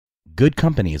Good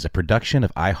Company is a production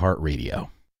of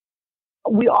iHeartRadio.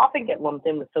 We often get lumped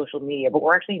in with social media, but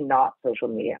we're actually not social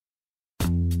media.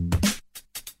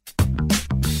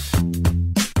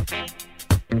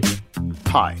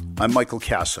 Hi, I'm Michael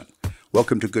Kasson.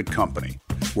 Welcome to Good Company,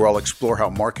 where I'll explore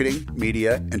how marketing,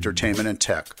 media, entertainment, and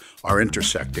tech are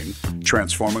intersecting,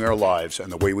 transforming our lives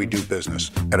and the way we do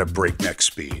business at a breakneck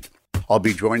speed. I'll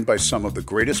be joined by some of the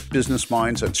greatest business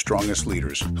minds and strongest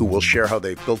leaders who will share how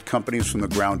they've built companies from the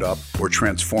ground up or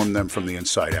transformed them from the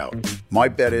inside out. My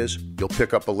bet is you'll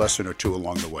pick up a lesson or two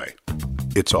along the way.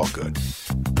 It's all good.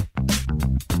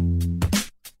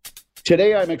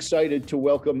 Today, I'm excited to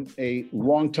welcome a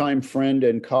longtime friend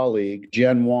and colleague,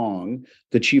 Jen Wong,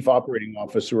 the Chief Operating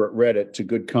Officer at Reddit, to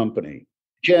Good Company.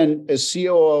 Jen, as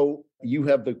COO, you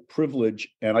have the privilege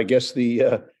and I guess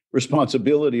the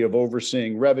responsibility of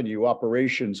overseeing revenue,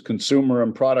 operations, consumer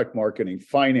and product marketing,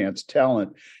 finance,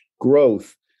 talent,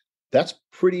 growth. That's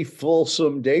pretty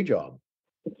fulsome day job.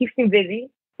 It keeps me busy.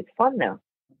 It's fun now.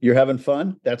 You're having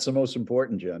fun? That's the most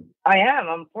important, Jen. I am.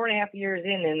 I'm 4.5 years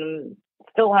in and I'm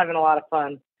still having a lot of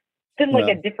fun. It's been like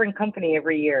a different company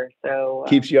every year. So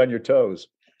keeps you on your toes.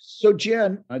 So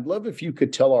Jen, I'd love if you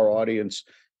could tell our audience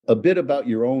a bit about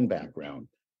your own background.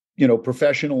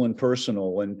 Professional and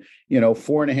personal, and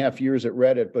 4.5 years at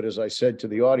Reddit. But as I said to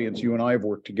the audience, you and I have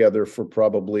worked together for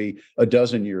probably a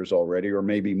dozen years already, or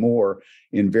maybe more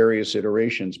in various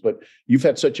iterations. But you've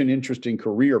had such an interesting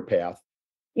career path.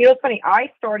 It's funny. I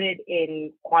started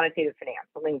in quantitative finance,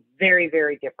 something very,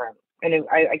 very different. And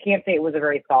I can't say it was a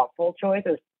very thoughtful choice. It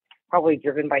was probably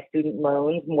driven by student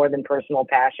loans more than personal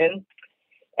passion.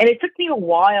 And it took me a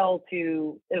while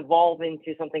to evolve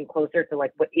into something closer to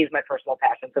like what is my personal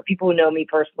passion. So people who know me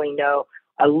personally know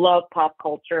I love pop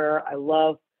culture. I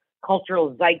love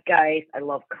cultural zeitgeist. I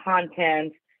love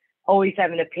content. Always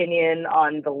have an opinion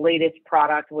on the latest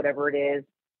product, whatever it is.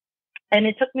 And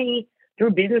it took me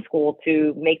through business school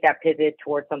to make that pivot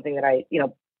towards something that I,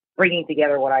 bringing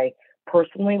together what I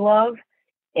personally love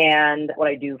and what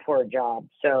I do for a job.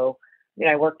 So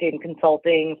I worked in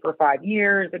consulting for 5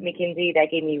 years at McKinsey.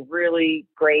 That gave me really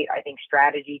great, I think,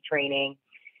 strategy training.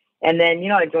 And then,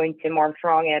 I joined Tim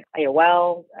Armstrong at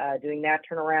AOL, doing that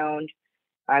turnaround.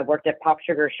 I worked at Pop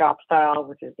Sugar ShopStyle,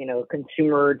 which is,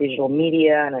 consumer digital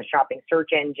media and a shopping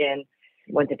search engine.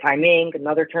 Went to Time Inc.,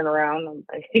 another turnaround.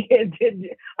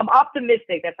 I'm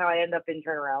optimistic. That's how I end up in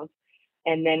turnarounds.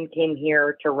 And then came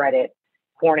here to Reddit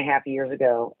 4.5 years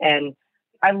ago. And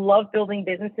I love building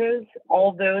businesses.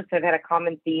 All of those have had a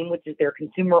common theme, which is they're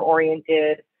consumer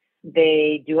oriented.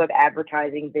 They do have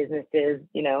advertising businesses.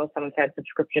 Someone's had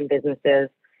subscription businesses.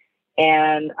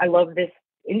 And I love this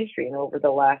industry. And over the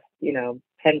last, 10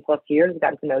 plus years, I've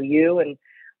gotten to know you and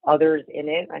others in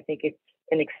it. I think it's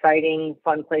an exciting,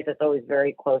 fun place that's always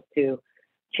very close to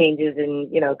changes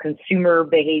in, consumer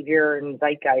behavior and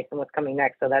zeitgeist and what's coming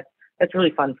next. So that's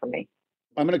really fun for me.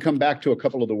 I'm going to come back to a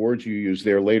couple of the words you used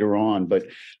there later on, but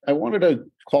I wanted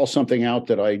to call something out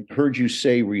that I heard you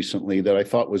say recently that I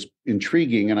thought was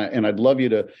intriguing, and I'd love you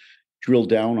to drill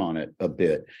down on it a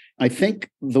bit. I think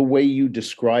the way you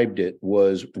described it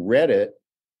was Reddit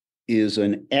is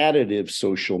an additive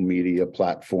social media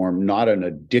platform, not an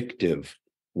addictive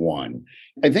one.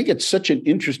 I think it's such an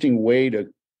interesting way to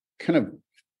kind of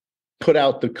put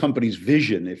out the company's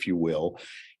vision, if you will.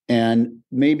 And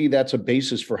maybe that's a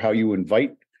basis for how you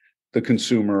invite the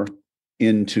consumer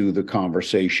into the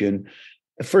conversation.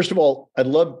 First of all, I'd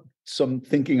love some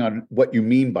thinking on what you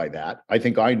mean by that. I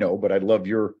think I know, but I'd love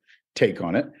your take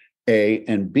on it. A,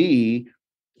 and B,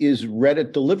 is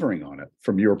Reddit delivering on it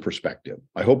from your perspective?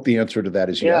 I hope the answer to that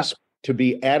is yes. To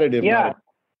be additive,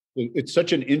 it's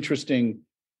such an interesting,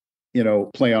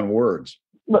 play on words.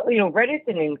 Well, Reddit's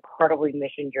an incredibly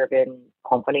mission-driven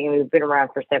company. We've been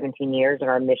around for 17 years, and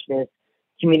our mission is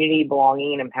community,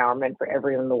 belonging, and empowerment for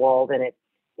everyone in the world. And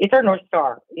it's our North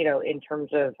Star, in terms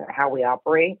of how we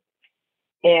operate.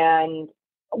 And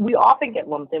we often get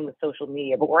lumped in with social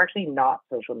media, but we're actually not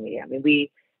social media. We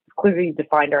clearly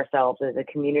defined ourselves as a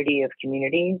community of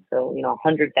communities. So,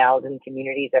 100,000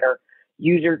 communities that are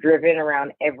user-driven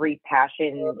around every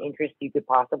passion and interest you could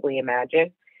possibly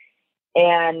imagine.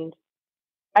 And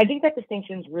I think that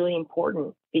distinction is really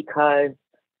important because,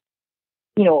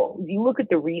 you look at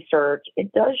the research,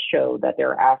 it does show that there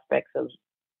are aspects of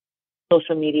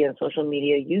social media and social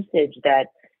media usage that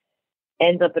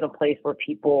ends up in a place where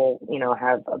people,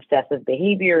 have obsessive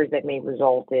behaviors that may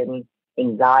result in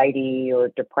anxiety or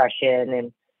depression.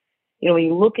 And, when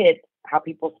you look at how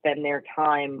people spend their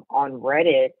time on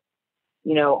Reddit,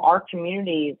 our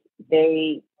communities,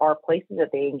 they are places that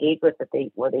they engage with,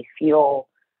 where they feel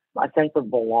a sense of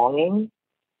belonging.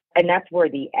 And that's where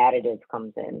the additive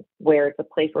comes in, where it's a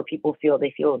place where people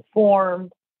they feel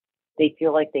informed, they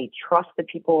feel like they trust the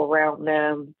people around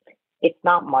them. It's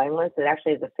not mindless. It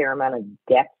actually has a fair amount of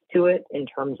depth to it in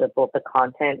terms of both the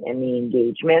content and the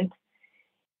engagement.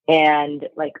 And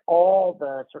like all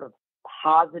the sort of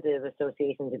positive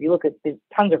associations, if you look at, there's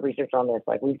tons of research on this,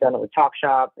 like we've done it with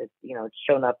TalkShop, it's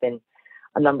shown up in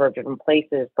a number of different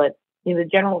places, but the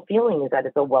general feeling is that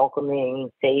it's a welcoming,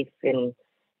 safe, and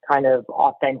kind of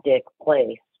authentic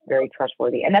place, very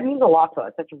trustworthy. And that means a lot to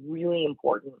us. That's really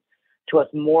important to us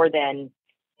more than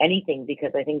anything,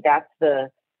 because I think that's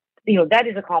that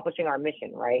is accomplishing our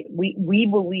mission, right? We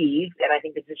believe, and I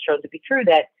think this is shown to be true,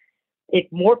 that if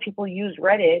more people use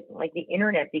Reddit, like the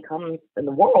internet becomes, and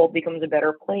the world becomes a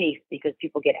better place because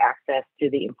people get access to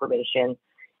the information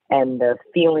and the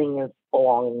feeling of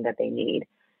belonging that they need.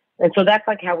 And so that's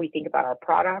like how we think about our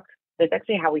product. That's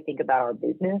actually how we think about our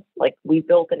business. Like we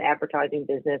built an advertising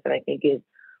business that I think is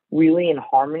really in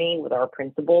harmony with our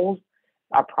principles,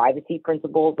 our privacy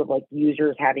principles of like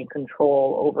users having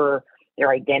control over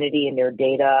their identity and their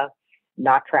data,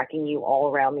 not tracking you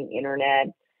all around the internet,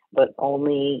 but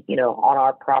only, on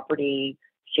our property,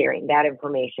 sharing that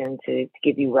information to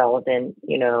give you relevant,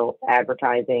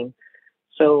 advertising.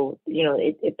 So,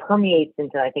 it permeates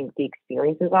into, I think, the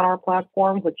experiences on our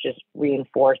platform, which just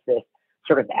reinforce this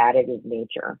sort of additive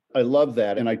nature. I love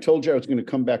that. And I told you I was going to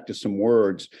come back to some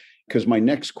words, because my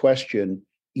next question,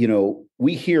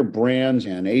 we hear brands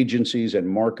and agencies and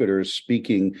marketers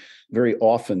speaking very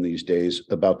often these days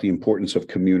about the importance of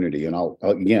community. And I'll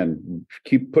again,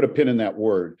 put a pin in that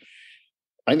word.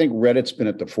 I think Reddit's been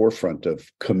at the forefront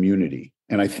of community,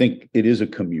 and I think it is a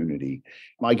community.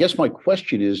 I guess my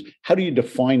question is, how do you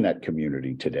define that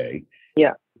community today?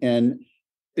 Yeah. And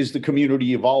is the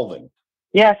community evolving?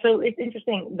 Yeah, so it's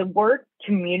interesting. The word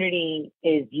community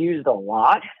is used a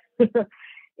lot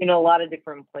in a lot of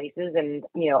different places. And,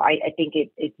 I think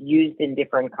it's used in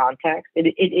different contexts.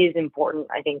 It is important,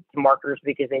 I think, to marketers,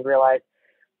 because they realize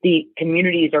the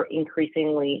communities are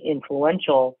increasingly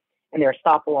influential and they're a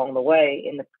stop along the way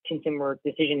in the consumer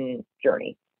decision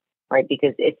journey, right?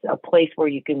 Because it's a place where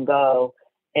you can go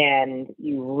and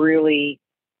you really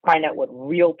find out what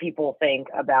real people think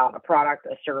about a product,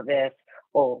 a service,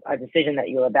 or a decision that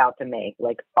you're about to make,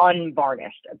 like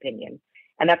unvarnished opinion.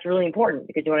 And that's really important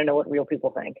because you want to know what real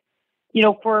people think.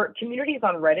 For communities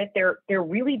on Reddit, they're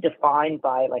really defined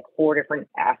by like 4 different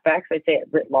aspects. I'd say it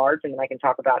writ large, and then I can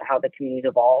talk about how the communities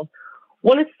evolve.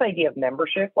 One is this idea of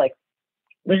membership. Like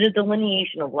there's a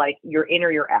delineation of like you're in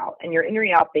or you're out, and you're in or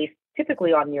you're out based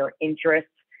typically on your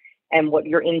interests and what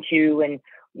you're into, and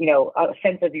a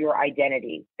sense of your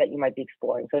identity that you might be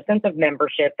exploring. So a sense of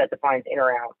membership that defines in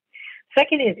or out.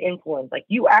 Second is influence. Like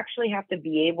you actually have to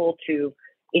be able to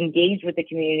engage with the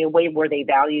community in a way where they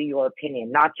value your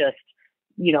opinion, not just,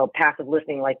 passive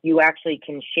listening. Like you actually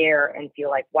can share and feel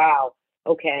like, wow,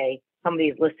 okay,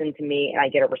 somebody's listened to me and I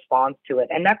get a response to it.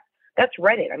 And that's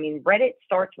Reddit. I mean, Reddit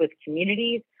starts with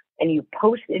communities, and you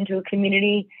post into a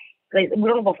community. Like, we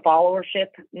don't have a followership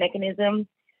mechanism.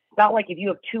 It's not like if you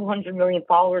have 200 million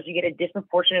followers, you get a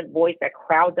disproportionate voice that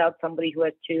crowds out somebody who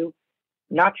has 2.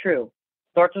 Not true.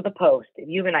 Starts with a post. If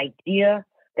you have an idea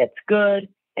that's good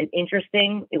and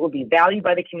interesting, it will be valued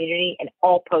by the community, and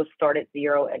all posts start at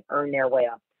 0 and earn their way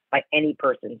up by any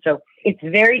person. So it's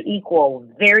very equal,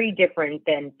 very different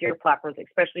than peer platforms,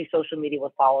 especially social media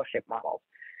with followership models.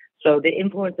 So the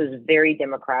influence is very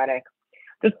democratic.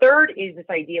 The third is this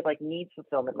idea of like needs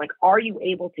fulfillment. Like, are you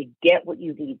able to get what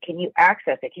you need? Can you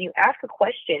access it? Can you ask a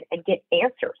question and get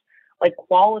answers, like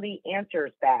quality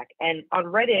answers back? And on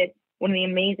Reddit, one of the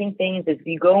amazing things is if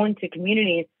you go into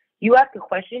communities, you ask a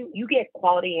question, you get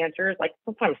quality answers, like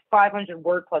sometimes 500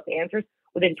 word plus answers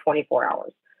within 24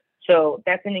 hours. So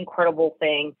that's an incredible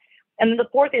thing. And then the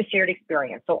fourth is shared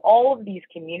experience. So all of these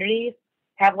communities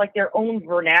have like their own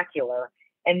vernacular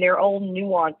and their own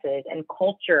nuances and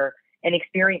culture and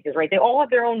experiences, right? They all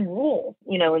have their own rules.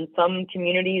 In some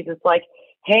communities, it's like,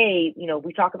 hey,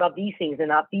 we talk about these things and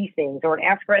not these things. Or in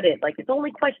Ask Reddit, like it's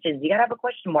only questions. You got to have a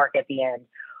question mark at the end.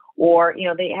 Or,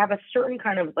 they have a certain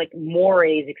kind of like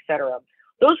mores, et cetera.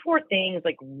 Those 4 things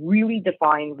like really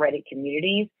define Reddit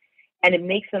communities, and it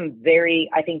makes them very,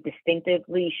 I think,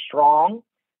 distinctively strong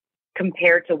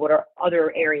compared to what are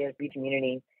other areas of the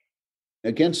community.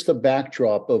 Against the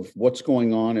backdrop of what's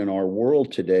going on in our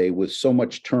world today with so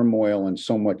much turmoil and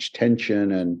so much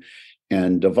tension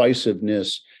and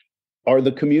divisiveness, are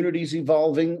the communities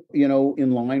evolving,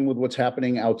 in line with what's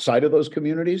happening outside of those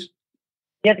communities?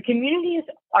 Yeah, the communities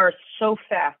are so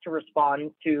fast to respond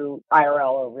to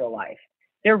IRL or real life.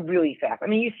 They're really fast. I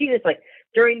mean, you see this, like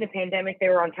during the pandemic, they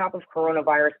were on top of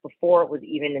coronavirus before it was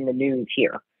even in the news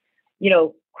here.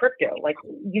 Crypto, like,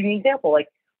 give you an example, like,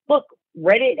 look,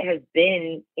 Reddit has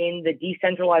been in the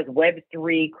decentralized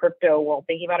Web3 crypto world,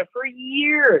 thinking about it for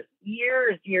years.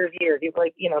 It's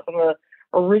like, some of the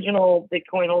original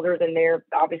Bitcoin holders, and they're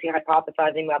obviously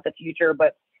hypothesizing about the future,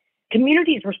 but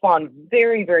communities respond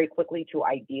very, very quickly to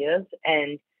ideas.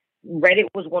 And Reddit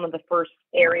was one of the first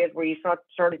areas where you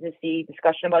started to see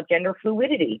discussion about gender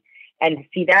fluidity and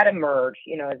see that emerge,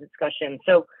 as a discussion.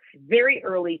 So very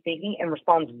early thinking and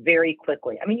responds very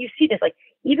quickly. I mean, you see this, like,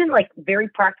 even like very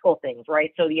practical things,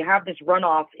 right? So you have this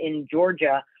runoff in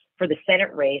Georgia for the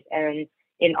Senate race, and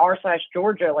in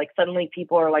r/Georgia, like, suddenly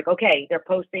people are like, okay, they're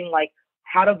posting like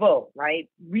how to vote, right?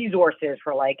 Resources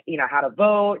for like, how to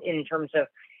vote in terms of,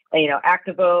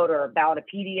 ActiVote or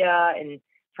Ballotopedia, and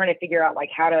trying to figure out like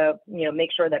how to,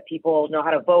 make sure that people know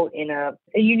how to vote in a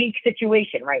unique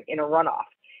situation, right? In a runoff.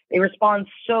 They respond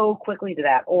so quickly to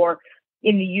that. Or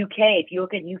in the UK, if you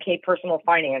look at UK personal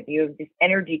finance, you have this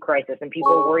energy crisis and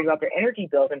people are worried about their energy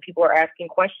bills, and people are asking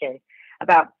questions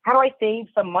about how do I save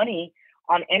some money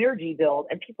on energy bills?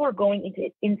 And people are going into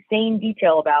insane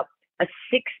detail about a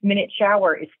 6-minute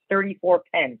shower is 34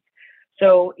 pence.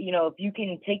 So, if you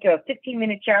can take a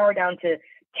 15-minute shower down to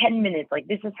 10 minutes, like,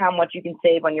 this is how much you can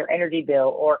save on your energy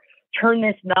bill, or turn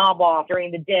this knob off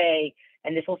during the day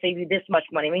and this will save you this much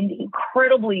money. I mean,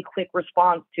 incredibly quick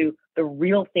response to the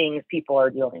real things people are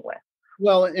dealing with.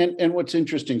 Well, and what's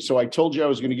interesting, so I told you I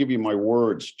was going to give you my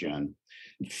words, Jen.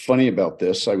 Funny about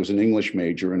this, I was an English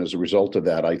major, and as a result of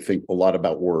that, I think a lot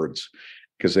about words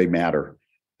because they matter.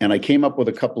 And I came up with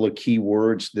a couple of key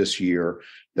words this year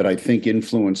that I think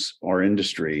influence our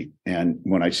industry. And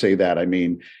when I say that, I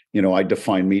mean, I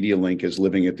define MediaLink as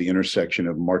living at the intersection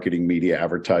of marketing, media,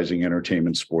 advertising,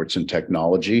 entertainment, sports, and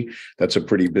technology. That's a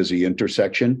pretty busy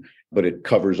intersection, but it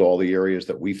covers all the areas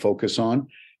that we focus on.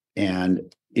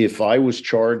 And if I was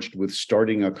charged with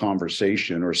starting a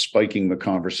conversation or spiking the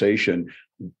conversation,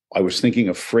 I was thinking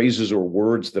of phrases or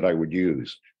words that I would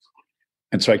use.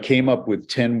 And so I came up with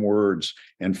 10 words,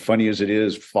 and funny as it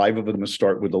is, 5 of them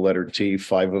start with the letter T,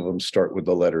 5 of them start with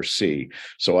the letter C.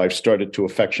 So I've started to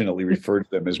affectionately refer to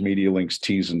them as MediaLink's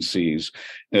T's and C's.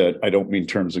 I don't mean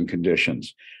terms and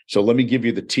conditions. So let me give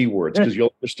you the T words, because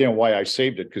you'll understand why I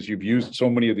saved it, because you've used so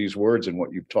many of these words in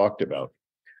what you've talked about.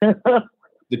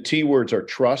 The T words are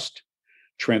trust,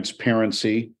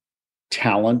 transparency,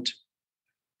 talent,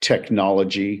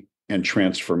 technology, and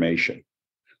transformation.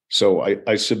 So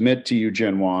I submit to you,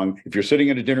 Jen Wong, if you're sitting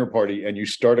at a dinner party and you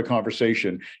start a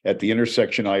conversation at the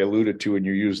intersection I alluded to, and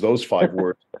you use those 5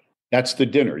 words, that's the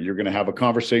dinner. You're going to have a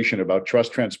conversation about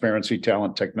trust, transparency,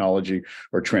 talent, technology,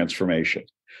 or transformation.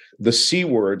 The C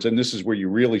words, and this is where you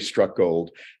really struck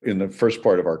gold in the first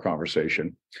part of our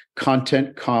conversation: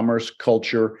 content, commerce,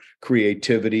 culture,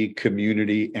 creativity,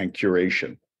 community, and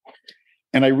curation.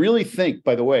 And I really think,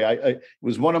 by the way, it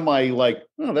was one of my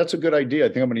that's a good idea. I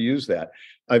think I'm going to use that.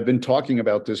 I've been talking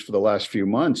about this for the last few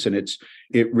months, and it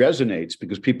resonates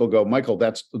because people go, Michael,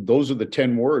 those are the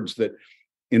 10 words that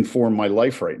inform my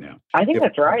life right now. I think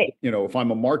that's right. If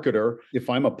I'm a marketer, if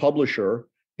I'm a publisher,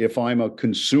 if I'm a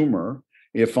consumer,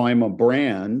 if I'm a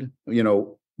brand,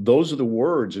 those are the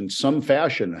words in some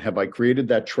fashion. Have I created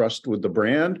that trust with the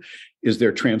brand? Is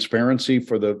there transparency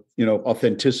for the,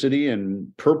 authenticity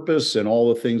and purpose and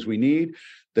all the things we need?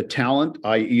 The talent,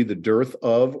 i.e. the dearth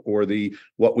of, or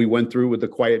what we went through with the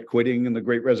quiet quitting and the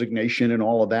great resignation and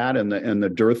all of that, and the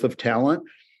dearth of talent.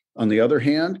 On the other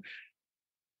hand,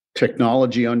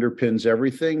 technology underpins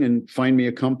everything, and find me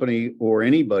a company or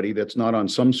anybody that's not on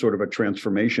some sort of a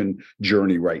transformation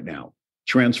journey right now.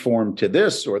 Transform to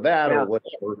this or that or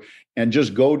whatever, and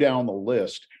just go down the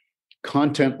list.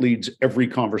 Content leads every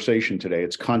conversation today.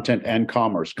 It's content and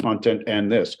commerce, content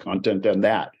and this, content and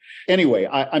that. Anyway,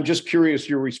 I'm just curious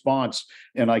your response,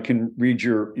 and I can read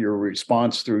your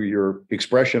response through your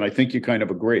expression. I think you kind of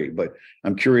agree, but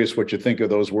I'm curious what you think of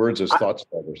those words as thought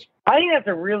starters. I think that's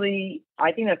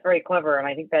very clever, and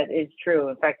I think that is true.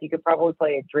 In fact, you could probably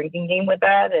play a drinking game with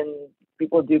that, and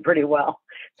people do pretty well,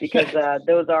 because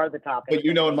those are the topics. But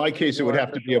in my case, it would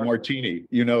have to be a martini.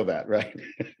 You know that, right?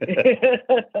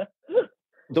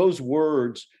 Those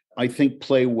words, I think,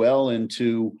 play well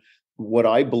into what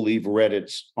I believe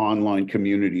Reddit's online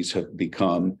communities have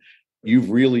become.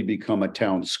 You've really become a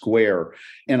town square.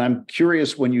 And I'm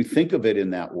curious, when you think of it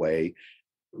in that way,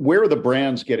 where are the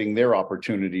brands getting their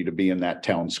opportunity to be in that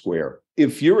town square?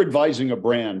 If you're advising a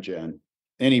brand, Jen,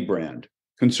 any brand,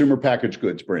 consumer packaged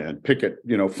goods brand, pick it,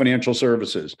 financial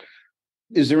services,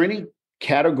 is there any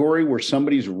category where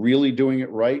somebody's really doing it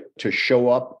right to show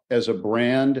up as a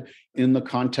brand in the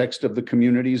context of the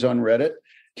communities on Reddit?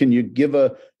 Can you give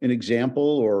an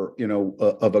example or,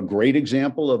 of a great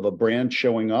example of a brand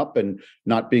showing up and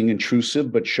not being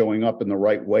intrusive, but showing up in the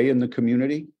right way in the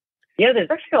community? Yeah, there's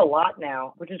actually a lot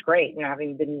now, which is great.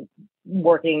 Having been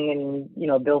working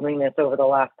and, building this over the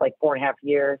last 4.5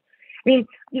 years. I mean,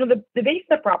 the base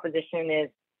of the proposition is,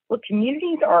 look,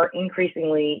 communities are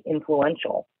increasingly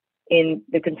influential in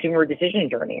the consumer decision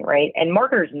journey, right? And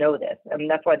marketers know this. I mean,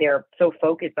 that's why they're so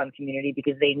focused on community,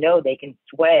 because they know they can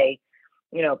sway,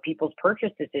 people's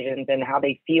purchase decisions and how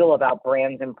they feel about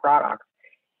brands and products.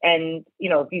 And,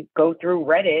 if you go through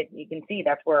Reddit, you can see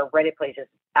that's where Reddit plays this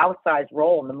outsized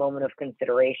role in the moment of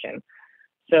consideration.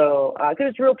 So, because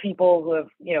it's real people who have,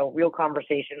 real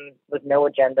conversations with no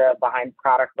agenda behind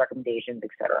product recommendations, et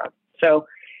cetera. So,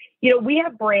 we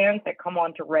have brands that come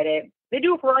onto Reddit. They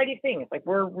do a variety of things.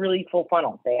 We're really full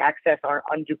funnel. They access our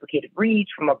unduplicated reach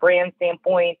from a brand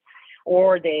standpoint,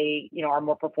 or they, are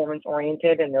more performance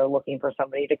oriented and they're looking for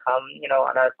somebody to come,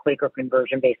 on a click or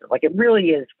conversion basis. It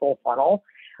really is full funnel,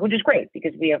 which is great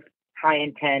because we have high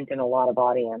intent and a lot of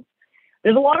audience.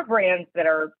 There's a lot of brands that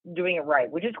are doing it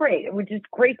right, which is great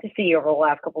to see over the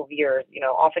last couple of years.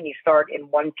 Often you start in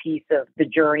one piece of the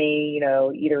journey,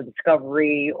 either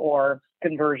discovery or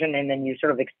conversion, and then you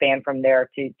sort of expand from there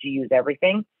to use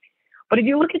everything. But if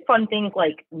you look at fun things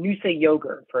like Noosa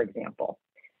yogurt, for example,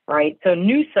 right? So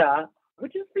Noosa,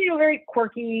 which is, very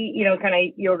quirky, kind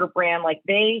of yogurt brand,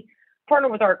 they partner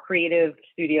with our creative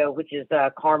studio, which is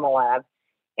Karma Lab,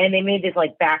 and they made this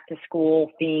back to school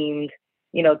themed,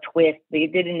 twist. They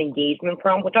did an engagement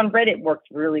prompt, which on Reddit works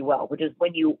really well, which is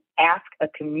when you ask a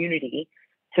community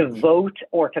to vote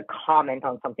or to comment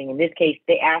on something. In this case,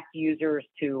 they asked users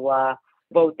to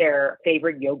vote their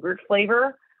favorite yogurt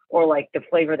flavor or the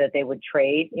flavor that they would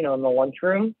trade, in the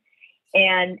lunchroom.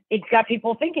 And it's got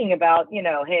people thinking about,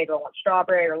 hey, do I want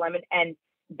strawberry or lemon? And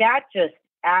that just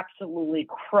absolutely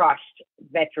crushed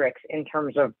metrics in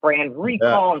terms of brand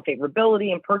recall and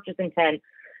favorability and purchase intent,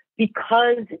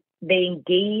 because they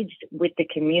engaged with the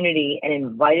community and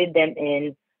invited them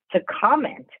in to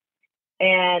comment.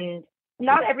 And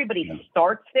not everybody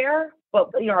starts there,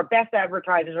 but our best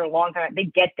advertisers are a long time. They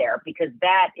get there because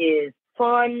that is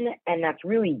fun and that's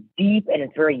really deep and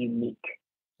it's very unique.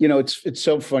 It's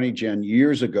so funny, Jen.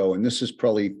 Years ago, and this is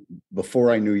probably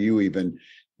before I knew you even,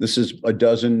 this is a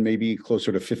dozen, maybe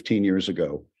closer to 15 years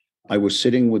ago. I was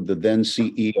sitting with the then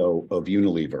CEO of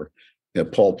Unilever,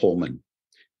 Paul Pullman.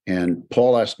 And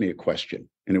Paul asked me a question,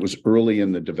 and it was early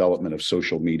in the development of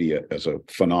social media as a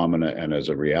phenomena and as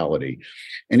a reality.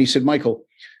 And he said, Michael,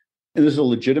 and this is a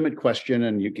legitimate question,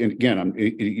 and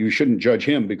you shouldn't judge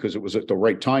him because it was at the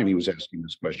right time he was asking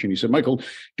this question. He said, Michael,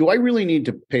 do I really need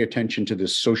to pay attention to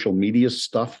this social media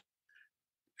stuff?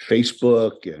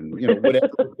 Facebook and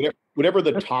whatever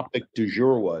the topic du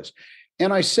jour was.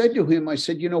 And I said to him,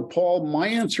 Paul, my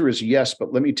answer is yes,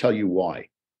 but let me tell you why.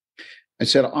 I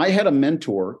said, I had a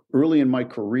mentor early in my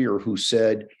career who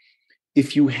said,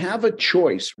 if you have a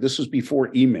choice, this was before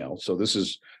email, so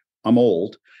I'm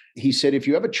old. He said, if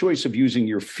you have a choice of using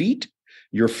your feet,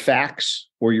 your fax,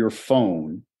 or your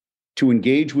phone to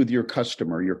engage with your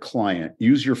customer, your client,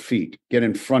 use your feet, get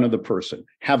in front of the person,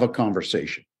 have a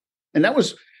conversation. And that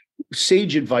was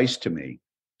sage advice to me.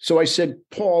 So I said,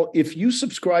 Paul, if you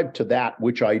subscribe to that,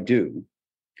 which I do,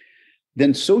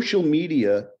 then social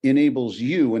media enables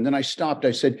you. And then I stopped.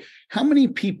 I said, how many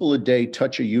people a day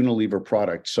touch a Unilever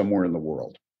product somewhere in the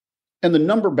world? And the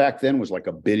number back then was like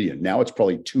 1 billion. Now it's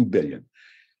probably 2 billion.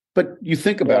 But you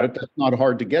think about it, that's not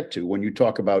hard to get to when you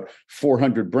talk about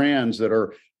 400 brands that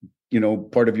are,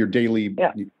 part of your daily,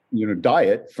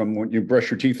 diet, from when you brush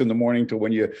your teeth in the morning to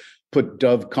when you put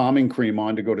Dove calming cream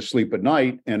on to go to sleep at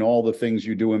night and all the things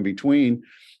you do in between.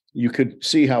 You could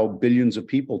see how billions of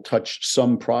people touch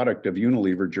some product of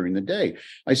Unilever during the day.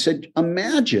 I said,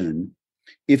 imagine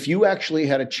if you actually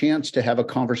had a chance to have a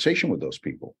conversation with those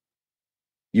people.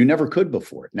 You never could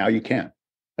before. Now you can.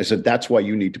 I said, that's why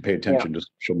you need to pay attention to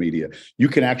social media. You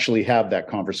can actually have that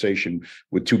conversation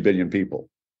with 2 billion people.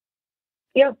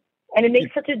 Yeah. And it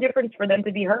makes such a difference for them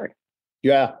to be heard.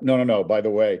 Yeah. No. By the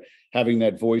way, having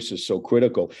that voice is so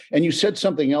critical. And you said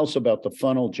something else about the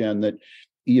funnel, Jen, that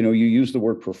you use the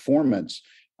word performance.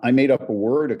 I made up a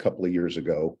word a couple of years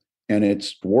ago and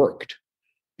it's worked.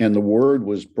 And the word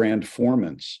was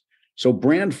brandformance. So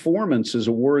brandformance is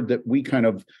a word that we kind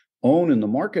of own in the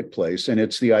marketplace. And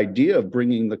it's the idea of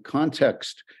bringing the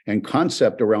context and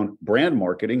concept around brand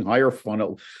marketing, higher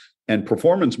funnel and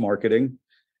performance marketing,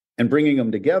 and bringing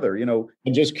them together.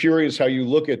 I'm just curious how you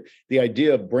look at the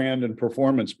idea of brand and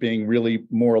performance being really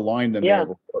more aligned than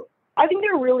ever before. I think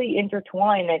they're really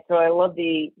intertwined. So I love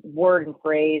the word and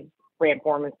phrase brand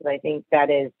performance, and I think that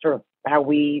is sort of how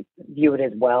we view it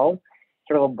as well,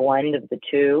 sort of a blend of the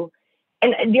two.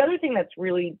 And the other thing that's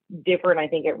really different, I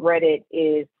think, at Reddit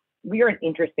is we are an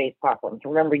interest-based platform. So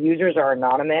remember, users are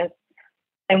anonymous,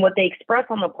 and what they express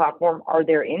on the platform are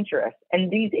their interests.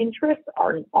 And these interests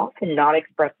are often not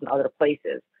expressed in other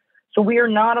places. So we are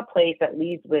not a place that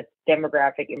leads with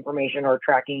demographic information or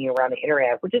tracking you around the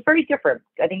internet, which is very different.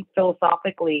 I think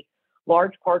philosophically,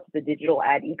 large parts of the digital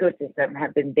ad ecosystem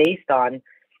have been based on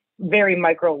very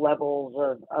micro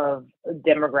levels of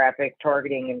demographic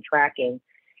targeting and tracking.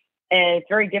 And it's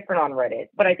very different on Reddit,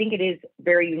 but I think it is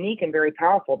very unique and very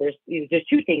powerful. There's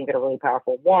two things that are really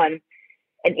powerful. One,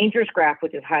 an interest graph,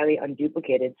 which is highly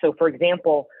unduplicated. So for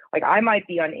example, like I might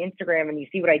be on Instagram and you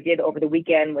see what I did over the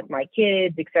weekend with my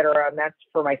kids, et cetera, and that's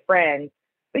for my friends,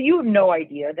 but you have no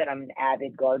idea that I'm an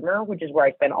avid gardener, which is where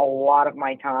I spend a lot of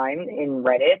my time in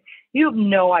Reddit. You have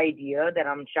no idea that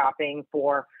I'm shopping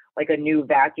for like a new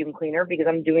vacuum cleaner because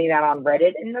I'm doing that on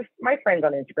Reddit, and my friends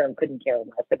on Instagram couldn't care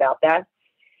less about that.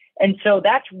 And so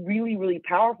that's really, really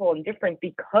powerful and different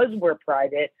because we're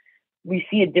private. We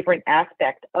see a different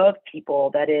aspect of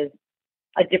people that is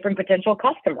a different potential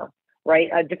customer, right?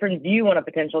 A different view on a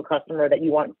potential customer that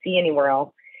you won't see anywhere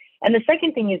else. And the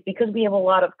second thing is because we have a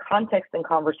lot of context and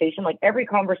conversation, like every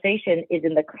conversation is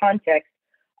in the context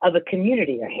of a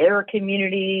community, a hair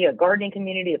community, a gardening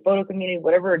community, a photo community,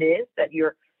 whatever it is that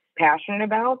you're passionate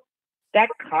about. That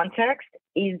context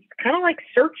is kind of like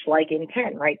search-like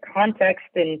intent, right? Context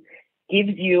and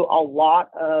gives you a lot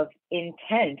of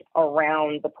intent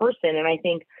around the person. And I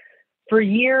think for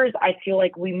years, I feel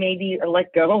like we maybe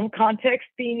let go of context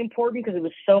being important because it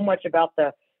was so much about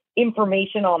the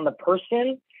information on the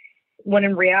person, when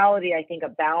in reality, I think a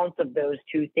balance of those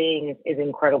two things is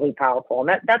incredibly powerful.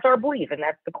 And that's our belief. And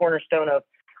that's the cornerstone of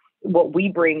what we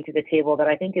bring to the table that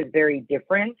I think is very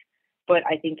different, but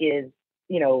I think is,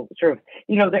 sort of,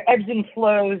 the ebbs and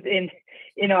flows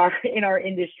in our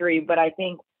industry. But I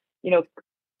think,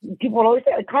 people will always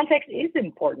say context is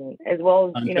important as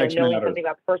well as, knowing something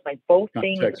about the person. Like both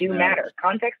things do matter.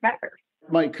 Context matters.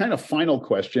 My kind of final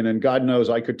question, and God knows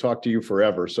I could talk to you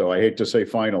forever, so I hate to say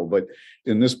final, but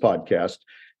in this podcast,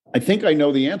 I think I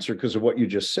know the answer because of what you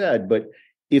just said. But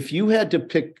if you had to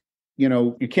pick,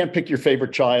 you can't pick your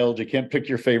favorite child, you can't pick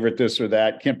your favorite this or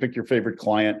that, can't pick your favorite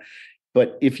client.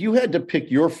 But if you had to pick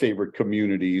your favorite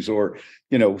communities or,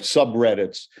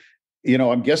 subreddits,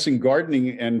 I'm guessing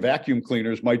gardening and vacuum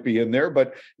cleaners might be in there,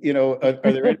 but, are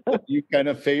there any that you kind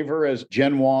of favor as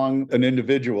Jen Wong, an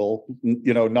individual,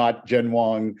 not Jen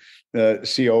Wong,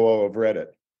 COO of Reddit?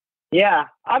 Yeah.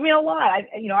 I mean, a lot.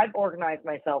 I've organized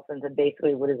myself into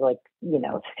basically what is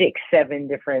 6-7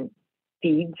 different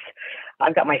feeds.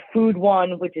 I've got my food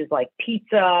one, which is like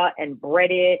pizza and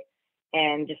breaded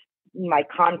and just my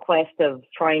conquest of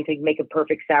trying to make a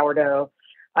perfect sourdough.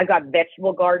 I got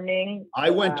vegetable gardening. I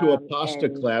went to a pasta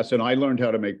class and I learned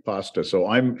how to make pasta. So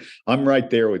I'm right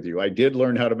there with you. I did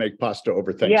learn how to make pasta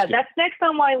over Thanksgiving. Yeah, that's next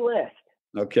on my list.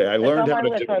 Okay, I learned how to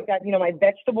do it. So I've got, my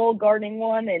vegetable gardening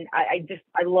one, and I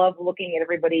love looking at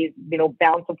everybody's,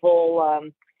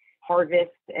 bountiful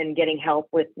harvest and getting help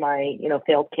with my,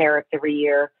 failed carrots every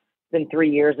year. It's been 3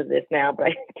 years of this now, but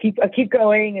I keep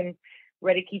going, and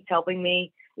Reddit keeps helping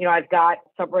me. I've got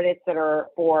subreddits that are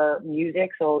for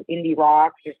music, so indie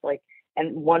rock,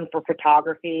 and one for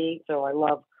photography. So I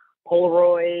love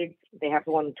Polaroids. They have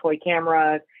one toy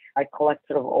cameras. I collect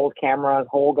sort of old cameras,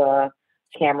 Holga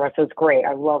camera. So it's great.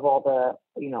 I love all the,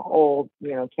 old,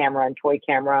 camera and toy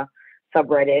camera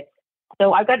subreddits.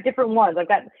 So I've got different ones. I've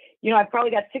got, I've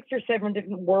probably got 6 or 7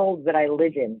 different worlds that I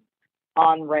live in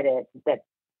on Reddit that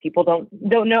people don't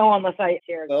know unless I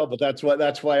share. Oh, but that's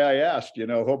why I asked.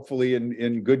 Hopefully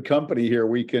in good company here,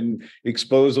 we can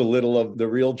expose a little of the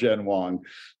real Jen Wong.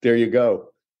 There you go.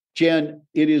 Jen,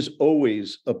 it is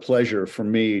always a pleasure for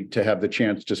me to have the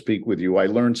chance to speak with you. I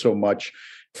learned so much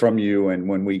from you, and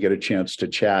when we get a chance to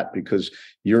chat, because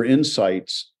your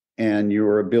insights and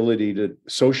your ability to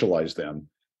socialize them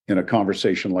in a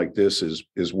conversation like this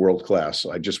is world class.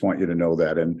 I just want you to know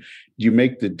that. And you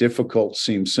make the difficult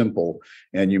seem simple,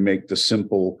 and you make the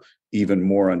simple even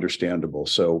more understandable.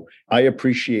 So I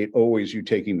appreciate always you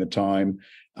taking the time.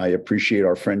 I appreciate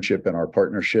our friendship and our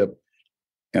partnership,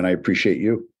 and I appreciate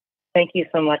you. Thank you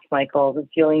so much, Michael. The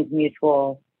feeling's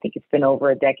mutual. I think it's been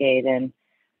over a decade, and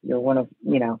you're one of,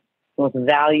 the most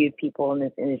valued people in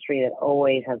this industry that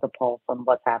always has a pulse on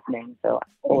what's happening. So I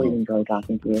always enjoy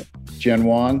talking to you. Jen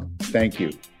Wong, thank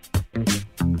you.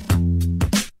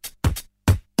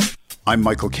 I'm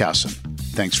Michael Casson.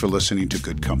 Thanks for listening to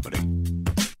Good Company.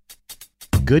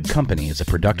 Good Company is a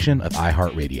production of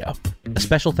iHeartRadio. A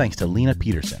special thanks to Lena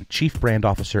Peterson, Chief Brand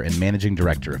Officer and Managing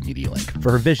Director of MediaLink,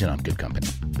 for her vision on Good Company,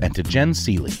 and to Jen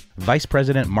Seeley, Vice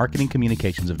President, Marketing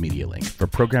Communications of MediaLink, for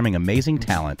programming amazing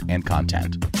talent and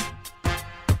content.